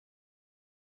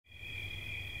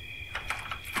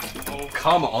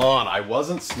come on. I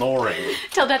wasn't snoring.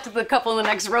 Tell that to the couple in the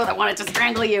next row that wanted to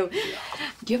strangle you. Yeah.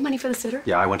 Do you have money for the sitter?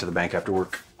 Yeah, I went to the bank after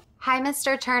work. Hi,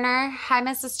 Mr. Turner. Hi,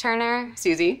 Mrs. Turner.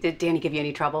 Suzy, did Danny give you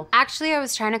any trouble? Actually, I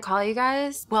was trying to call you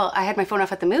guys. Well, I had my phone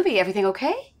off at the movie. Everything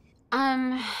okay?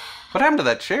 What happened to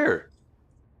that chair?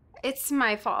 It's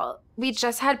my fault. We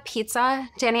just had pizza.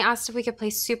 Danny asked if we could play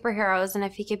superheroes and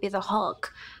if he could be the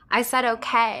Hulk. I said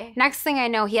okay. Next thing I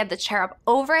know, he had the chair up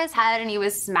over his head and he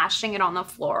was smashing it on the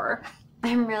floor.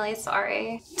 I'm really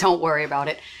sorry. Don't worry about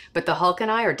it. But the Hulk and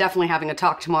I are definitely having a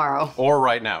talk tomorrow. Or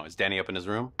right now. Is Danny up in his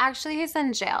room? Actually, he's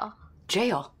in jail.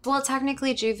 Jail? Well,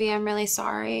 technically juvie. I'm really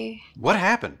sorry. What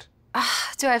happened?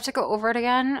 Do I have to go over it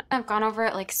again? I've gone over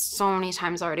it like so many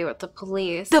times already with the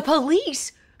police. The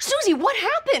police? Suzy, what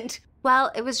happened?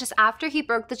 Well, it was just after he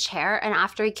broke the chair and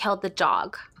after he killed the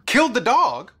dog. Killed the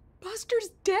dog? Buster's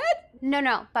dead?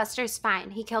 No, Buster's fine.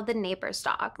 He killed the neighbor's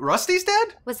dog. Rusty's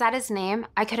dead? Was that his name?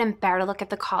 I couldn't bear to look at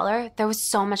the collar. There was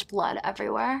so much blood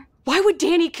everywhere. Why would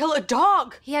Danny kill a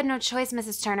dog? He had no choice,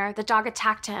 Mrs. Turner. The dog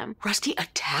attacked him. Rusty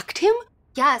attacked him?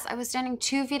 Yes, I was standing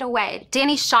 2 feet away.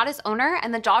 Danny shot his owner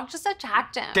and the dog just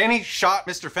attacked him. Danny shot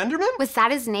Mr. Fenderman? Was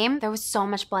that his name? There was so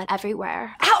much blood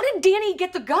everywhere. How did Danny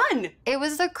get the gun? It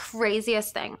was the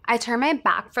craziest thing. I turned my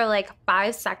back for like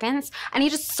 5 seconds and he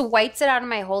just swipes it out of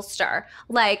my holster.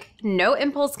 Like, no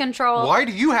impulse control. Why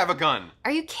do you have a gun?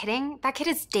 Are you kidding? That kid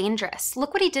is dangerous.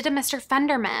 Look what he did to Mr.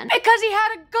 Fenderman. Because he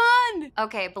had a gun!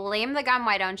 Okay, blame the gun,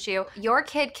 why don't you? Your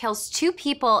kid kills 2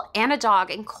 people and a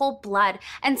dog in cold blood,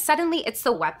 and suddenly it's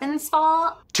the weapon's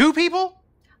fault? 2 people?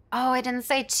 Oh, I didn't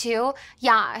say 2.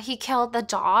 Yeah, he killed the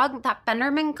dog, that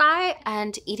Fenderman guy,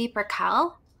 and Edie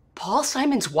Brickell. Paul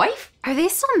Simon's wife? Are they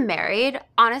still married?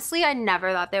 Honestly, I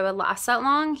never thought they would last that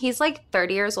long. He's like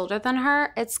 30 years older than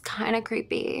her. It's kind of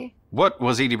creepy. What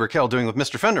was Edie Brickell doing with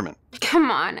Mr. Fenderman?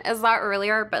 Come on, is that really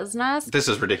our business? This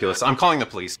is ridiculous. I'm calling the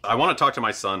police. I want to talk to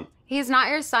my son. He's not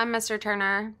your son, Mr.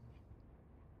 Turner.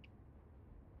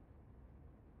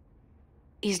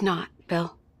 He's not,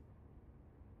 Bill.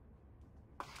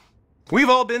 We've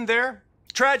all been there.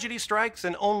 Tragedy strikes,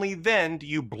 and only then do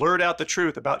you blurt out the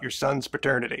truth about your son's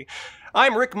paternity.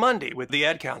 I'm Rick Mundy with the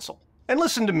Ad Council. And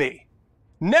listen to me.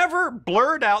 Never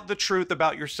blurt out the truth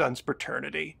about your son's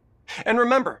paternity. And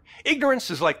remember, ignorance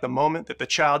is like the moment that the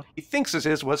child he thinks is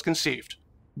his was conceived.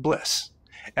 Bliss.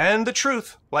 And the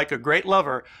truth, like a great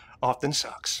lover, often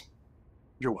sucks.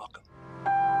 You're welcome.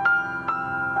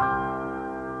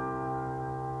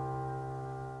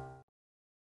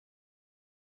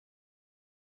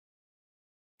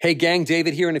 Hey gang,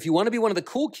 David here, and if you want to be one of the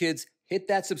cool kids, hit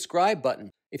that subscribe button.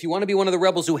 If you want to be one of the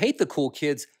rebels who hate the cool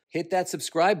kids, hit that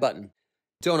subscribe button.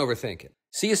 Don't overthink it.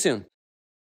 See you soon.